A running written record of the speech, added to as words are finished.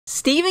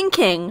Stephen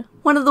King,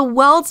 one of the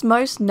world's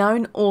most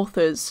known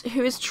authors,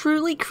 who is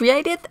truly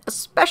creative,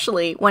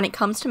 especially when it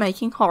comes to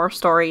making horror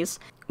stories.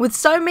 With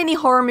so many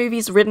horror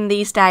movies written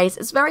these days,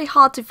 it's very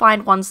hard to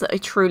find ones that are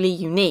truly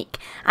unique,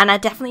 and I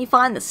definitely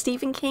find that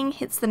Stephen King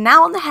hits the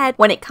nail on the head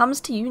when it comes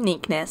to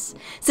uniqueness.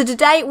 So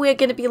today we're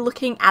going to be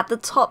looking at the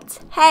top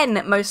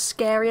 10 most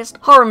scariest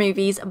horror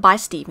movies by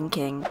Stephen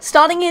King.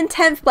 Starting in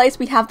 10th place,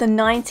 we have the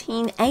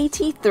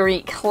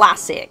 1983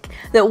 classic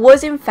that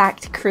was in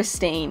fact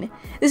Christine.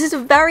 This is a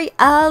very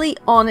early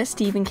on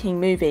Stephen King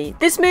movie.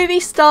 This movie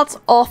starts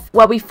off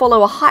where we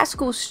follow a high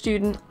school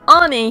student,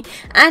 Arnie,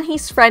 and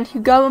his friend who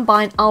go and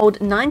buy an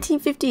old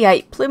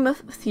 1958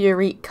 Plymouth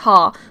Fury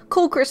car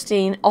called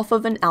Christine off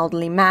of an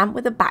elderly man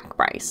with a back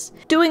brace.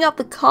 Doing up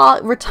the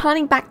car,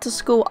 returning back to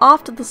school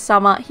after the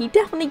summer, he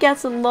definitely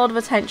gets a lot of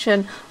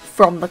attention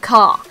from the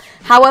car.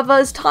 However,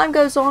 as time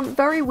goes on,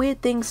 very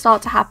weird things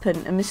start to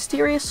happen and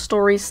mysterious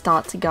stories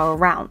start to go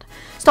around.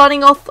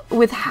 Starting off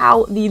with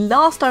how the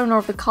last owner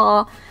of the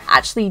car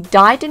actually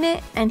died in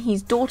it and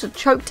his daughter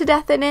choked to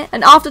death in it,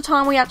 and after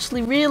time we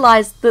actually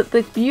realised that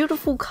the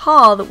beautiful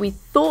car that we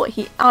thought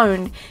he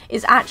owned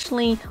is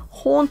actually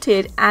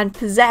haunted and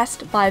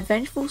possessed by a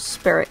vengeful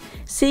spirit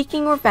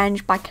seeking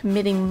revenge by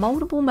committing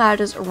multiple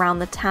murders around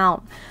the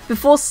town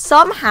before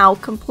somehow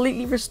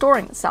completely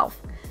restoring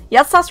itself.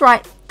 Yes, that's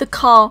right, the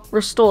car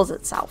restores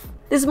itself.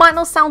 This might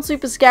not sound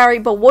super scary,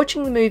 but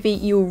watching the movie,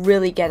 you'll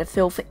really get a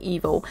feel for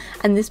evil.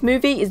 And this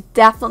movie is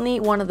definitely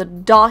one of the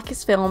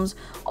darkest films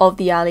of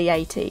the early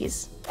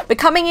 80s. But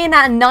coming in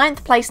at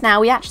 9th place now,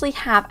 we actually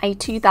have a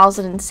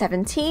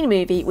 2017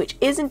 movie, which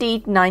is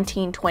indeed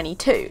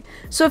 1922.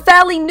 So a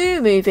fairly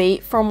new movie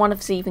from one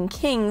of Stephen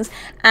King's,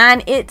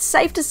 and it's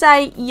safe to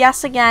say,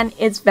 yes again,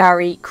 it's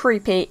very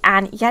creepy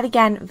and yet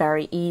again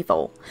very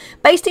evil.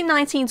 Based in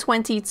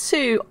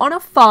 1922, on a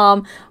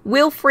farm,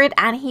 Wilfred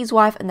and his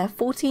wife and their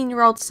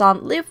 14-year-old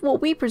son live what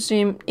we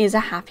presume is a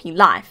happy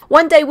life.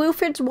 One day,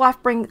 Wilfred's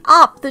wife brings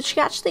up that she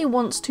actually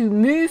wants to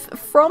move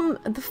from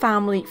the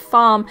family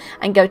farm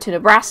and go to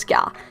Nebraska.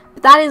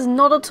 But that is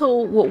not at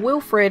all what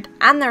Wilfred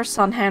and their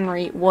son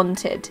Henry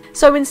wanted.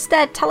 So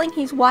instead, telling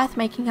his wife,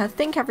 making her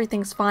think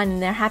everything's fine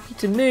and they're happy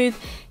to move,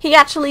 he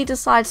actually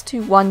decides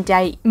to one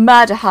day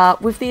murder her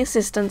with the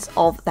assistance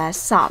of their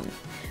son,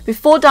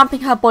 before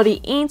dumping her body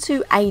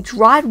into a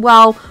dried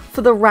well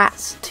for the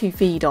rats to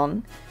feed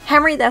on.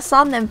 Henry, their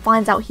son, then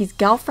finds out his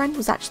girlfriend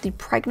was actually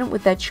pregnant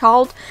with their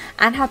child,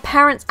 and her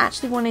parents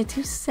actually wanted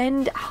to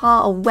send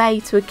her away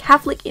to a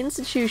Catholic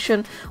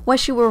institution where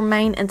she will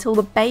remain until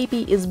the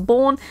baby is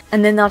born,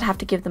 and then they'll have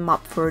to give them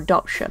up for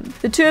adoption.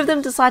 The two of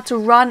them decide to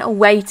run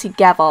away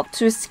together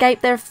to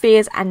escape their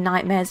fears and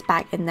nightmares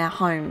back in their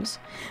homes.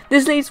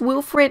 This leaves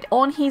Wilfred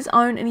on his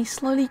own, and he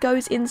slowly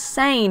goes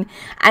insane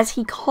as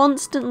he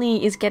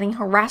constantly is getting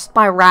harassed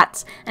by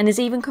rats and is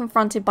even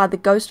confronted by the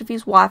ghost of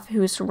his wife,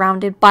 who is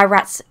surrounded by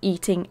rats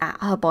eating at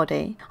her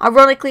body.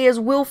 Ironically, as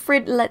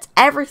Wilfred lets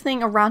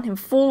everything around him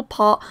fall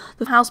apart,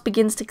 the house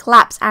begins to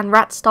collapse and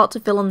rats start to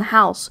fill in the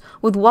house,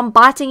 with one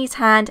biting his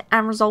hand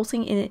and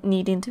resulting in it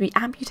needing to be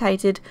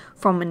amputated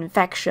from an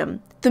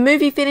infection. The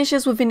movie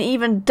finishes with an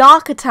even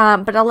darker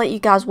turn, but I'll let you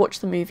guys watch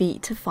the movie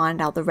to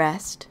find out the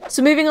rest.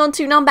 So moving on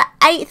to number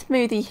 8th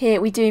movie here,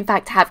 we do in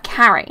fact have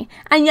Carrie.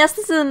 And yes,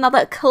 this is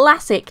another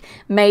classic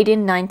made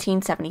in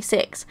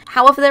 1976.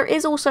 However, there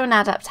is also an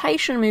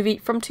adaptation movie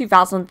from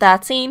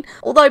 2013,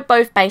 although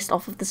both based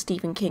off of the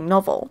Stephen King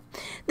novel.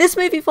 This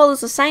movie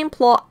follows the same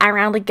plot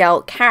around a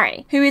girl,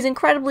 Carrie, who is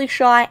incredibly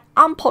shy,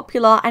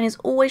 unpopular, and is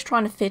always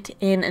trying to fit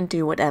in and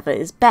do whatever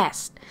is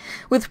best.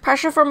 With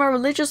pressure from a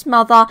religious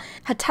mother,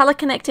 her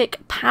telekinetic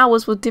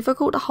powers were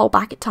difficult to hold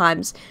back at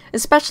times,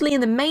 especially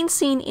in the main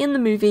scene in the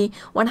movie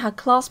when her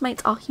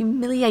classmates are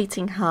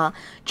humiliating her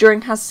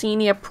during her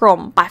senior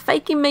prom by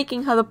faking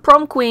making her the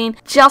prom queen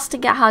just to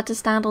get her to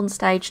stand on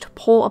stage to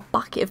pour a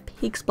bucket of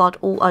pig's blood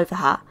all over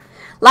her,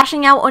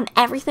 lashing out on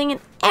everything and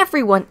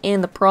everyone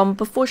in the prom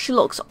before she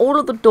locks all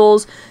of the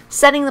doors,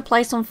 setting the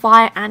place on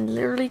fire and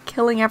literally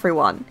killing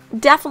everyone.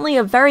 Definitely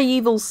a very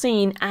evil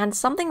scene, and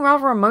something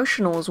rather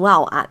emotional as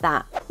well at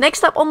that.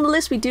 Next up on the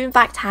list, we do in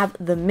fact have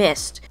The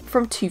Mist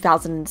from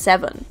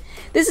 2007.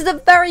 This is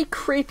a very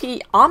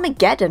creepy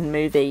Armageddon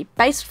movie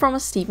based from a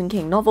Stephen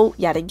King novel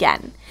yet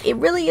again. It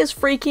really is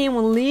freaky and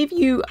will leave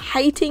you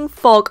hating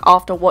fog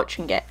after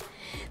watching it.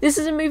 This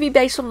is a movie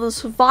based on the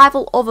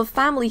survival of a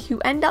family who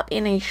end up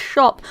in a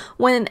shop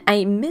when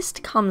a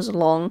mist comes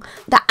along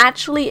that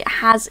actually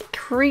has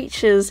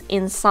creatures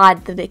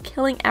inside that are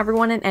killing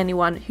everyone and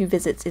anyone who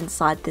visits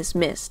inside this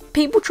mist.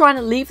 People trying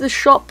to leave the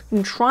shop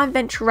and try and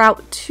venture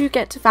out to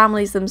get to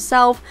families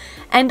themselves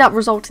end up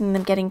resulting in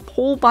them getting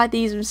pulled by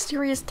these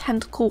mysterious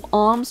tentacle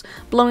arms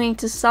belonging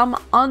to some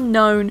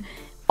unknown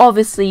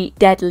obviously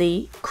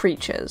deadly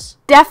creatures.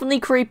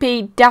 Definitely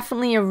creepy,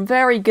 definitely a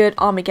very good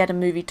Armageddon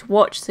movie to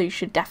watch, so you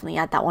should definitely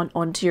add that one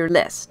onto your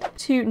list.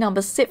 To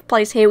number 6th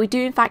place here, we do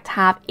in fact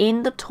have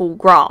In the Tall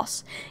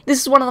Grass. This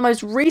is one of the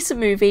most recent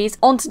movies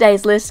on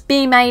today's list,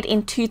 being made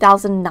in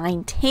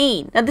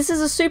 2019. Now this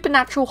is a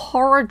supernatural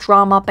horror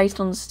drama based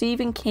on the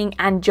Stephen King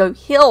and Joe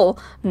Hill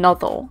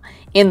novel,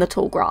 In the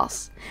Tall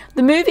Grass.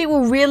 The movie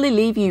will really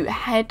leave you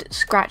head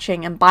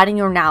scratching and biting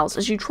your nails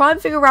as you try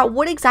and figure out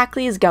what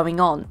exactly is going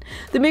on.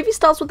 The movie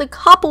starts with a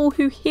couple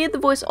who hear the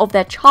voice of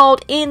their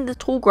child in the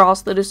tall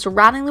grass that is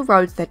surrounding the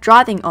roads they're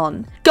driving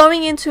on,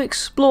 going in to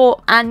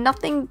explore, and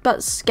nothing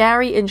but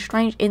scary and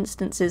strange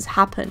instances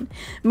happen,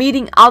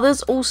 meeting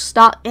others all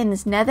stuck in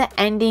this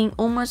never-ending,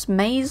 almost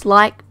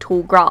maze-like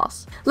tall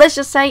grass. Let's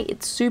just say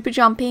it's super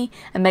jumpy,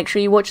 and make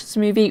sure you watch this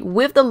movie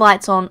with the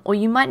lights on or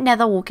you might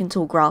never walk in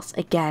tall grass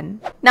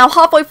again. Now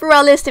halfway through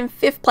our list, in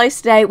 5th place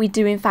today, we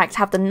do in fact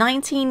have the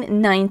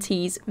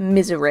 1990s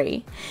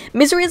Misery.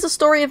 Misery is a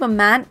story of a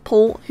man,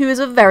 Paul, who is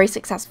a very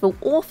successful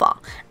author,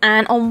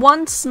 and on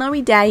one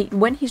snowy day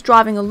when he's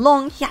driving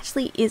along, he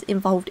actually is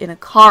involved in a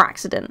car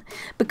accident.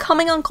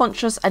 Becoming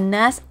unconscious, a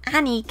nurse,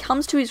 Annie,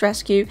 comes to his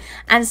rescue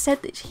and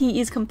said that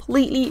he is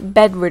completely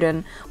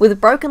bedridden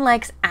with broken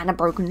legs and a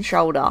broken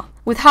shoulder.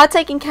 With her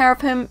taking care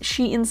of him,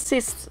 she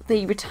insists that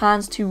he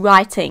returns to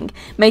writing,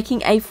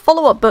 making a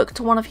follow-up book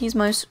to one of his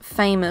most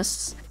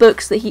famous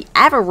books that he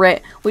ever wrote,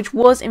 which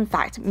was in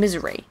fact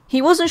Misery.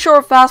 He wasn't sure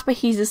at first, but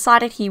he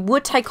decided he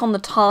would take on the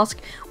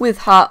task with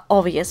her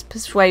obvious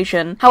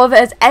persuasion. However,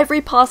 as every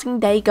passing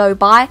day go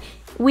by,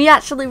 we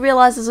actually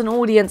realise as an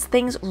audience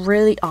things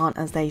really aren't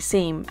as they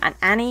seem, and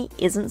Annie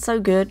isn't so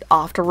good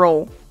after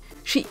all.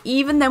 She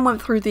even then went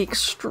through the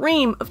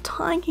extreme of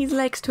tying his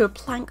legs to a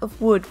plank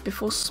of wood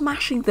before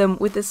smashing them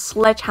with a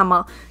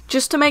sledgehammer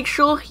just to make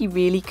sure he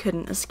really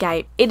couldn't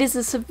escape. It is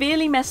a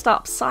severely messed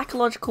up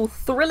psychological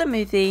thriller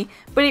movie,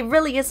 but it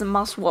really is a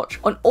must watch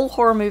on all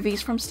horror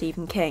movies from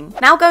Stephen King.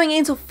 Now going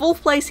into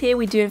 4th place here,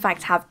 we do in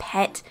fact have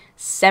Pet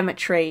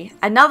Sematary,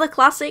 another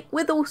classic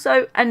with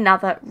also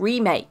another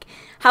remake.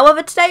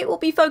 However, today we'll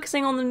be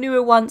focusing on the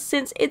newer one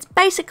since it's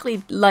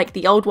basically like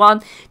the old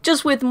one,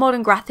 just with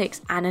modern graphics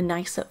and a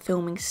nicer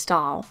filming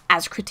style,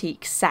 as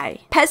critiques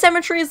say. Pet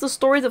Sematary is the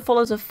story that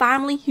follows a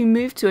family who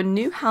move to a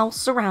new house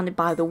surrounded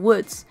by the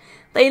woods.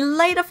 They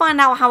later find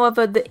out,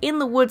 however, that in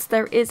the woods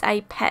there is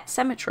a pet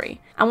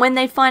cemetery, and when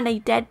they find a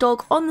dead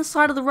dog on the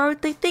side of the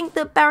road, they think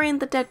that burying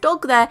the dead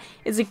dog there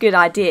is a good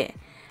idea.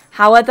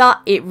 However,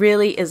 it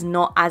really is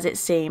not as it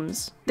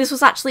seems. This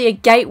was actually a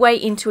gateway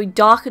into a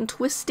dark and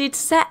twisted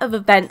set of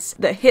events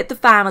that hit the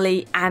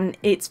family, and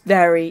it's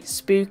very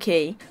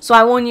spooky. So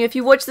I warn you, if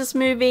you watch this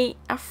movie,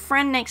 a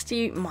friend next to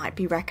you might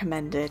be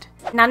recommended.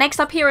 Now next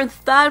up here in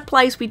 3rd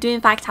place, we do in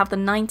fact have the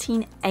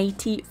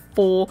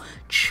 1984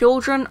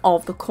 Children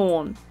of the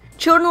Corn.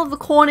 Children of the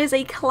Corn is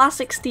a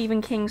classic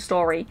Stephen King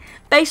story,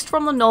 based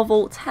from the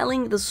novel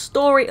telling the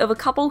story of a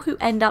couple who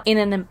end up in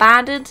an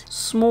abandoned,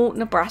 small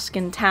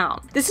Nebraskan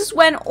town. This is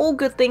when all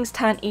good things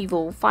turn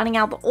evil, finding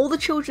out that all the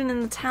children in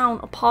the town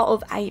are part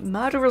of a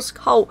murderous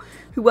cult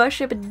who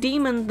worship a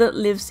demon that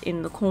lives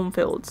in the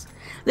cornfields.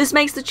 This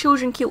makes the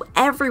children kill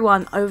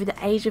everyone over the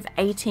age of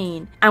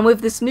 18, and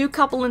with this new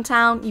couple in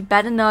town, you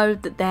better know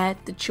that they're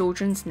the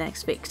children's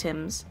next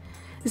victims.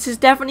 This is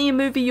definitely a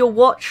movie you'll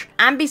watch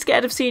and be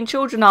scared of seeing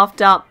children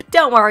after, but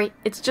don't worry,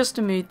 it's just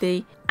a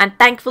movie, and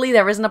thankfully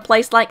there isn't a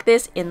place like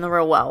this in the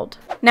real world.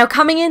 Now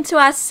coming into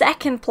our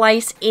 2nd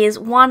place is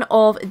one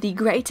of the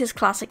greatest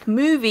classic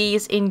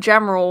movies in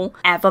general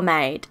ever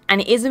made, and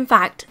it is in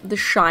fact The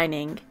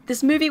Shining.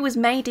 This movie was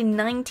made in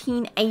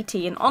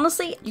 1980, and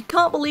honestly, you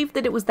can't believe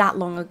that it was that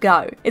long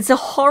ago. It's a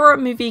horror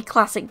movie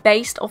classic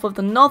based off of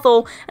the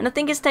novel, and I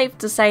think it's safe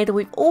to say that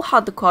we've all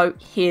had the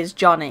quote, "Here's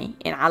Johnny,"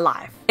 in our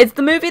life. It's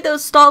the movie that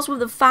starts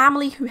with a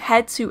family who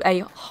head to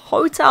a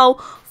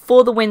hotel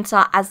for the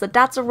winter as the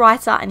dad's a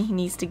writer and he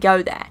needs to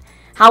go there.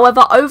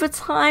 However, over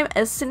time,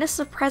 a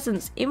sinister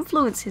presence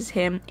influences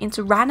him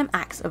into random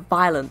acts of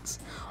violence,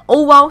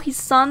 all while his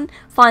son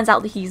finds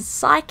out that he's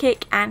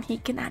psychic and he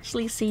can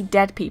actually see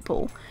dead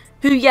people,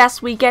 who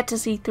yes, we get to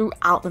see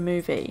throughout the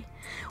movie.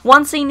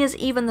 One scene is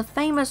even the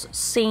famous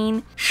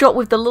scene shot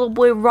with the little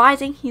boy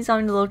riding his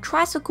own little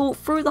tricycle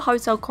through the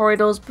hotel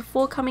corridors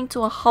before coming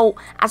to a halt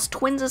as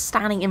twins are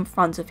standing in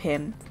front of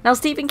him. Now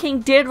Stephen King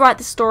did write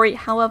the story,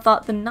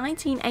 however the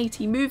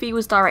 1980 movie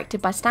was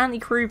directed by Stanley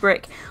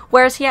Kubrick,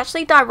 whereas he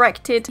actually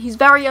directed his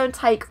very own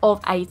take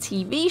of a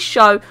TV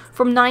show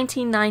from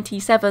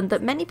 1997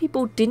 that many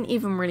people didn't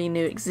even really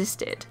know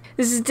existed.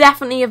 This is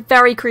definitely a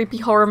very creepy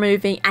horror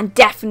movie and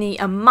definitely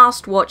a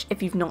must watch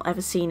if you've not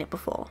ever seen it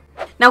before.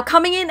 Now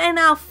coming in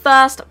our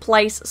 1st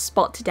place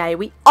spot today,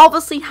 we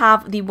obviously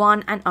have the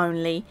one and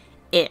only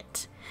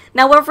It.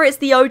 Now, whether it's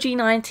the OG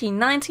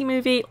 1990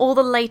 movie or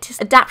the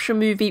latest adaptation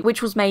movie,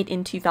 which was made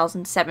in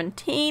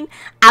 2017,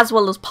 as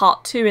well as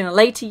part 2 in a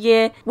later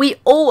year, we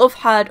all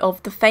have heard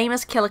of the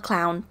famous killer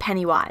clown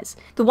Pennywise,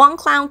 the one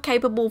clown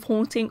capable of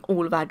haunting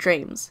all of our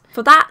dreams.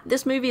 For that,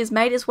 this movie has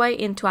made its way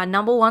into our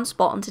number 1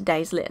 spot on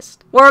today's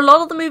list. Where a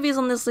lot of the movies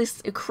on this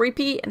list are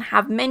creepy and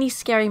have many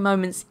scary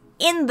moments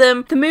in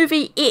them, the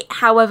movie It,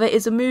 however,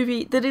 is a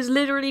movie that is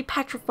literally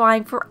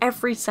petrifying for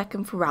every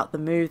second throughout the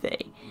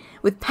movie,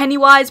 with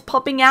Pennywise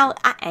popping out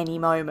at any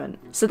moment.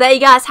 So there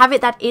you guys have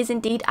it, that is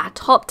indeed our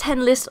top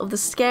 10 list of the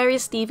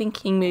scariest Stephen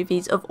King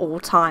movies of all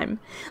time.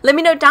 Let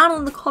me know down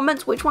in the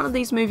comments which one of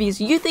these movies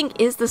you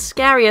think is the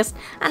scariest,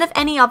 and if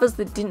any others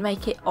that didn't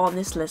make it on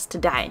this list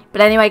today.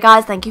 But anyway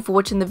guys, thank you for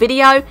watching the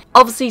video.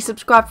 Obviously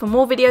subscribe for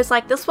more videos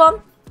like this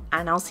one,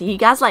 and I'll see you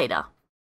guys later.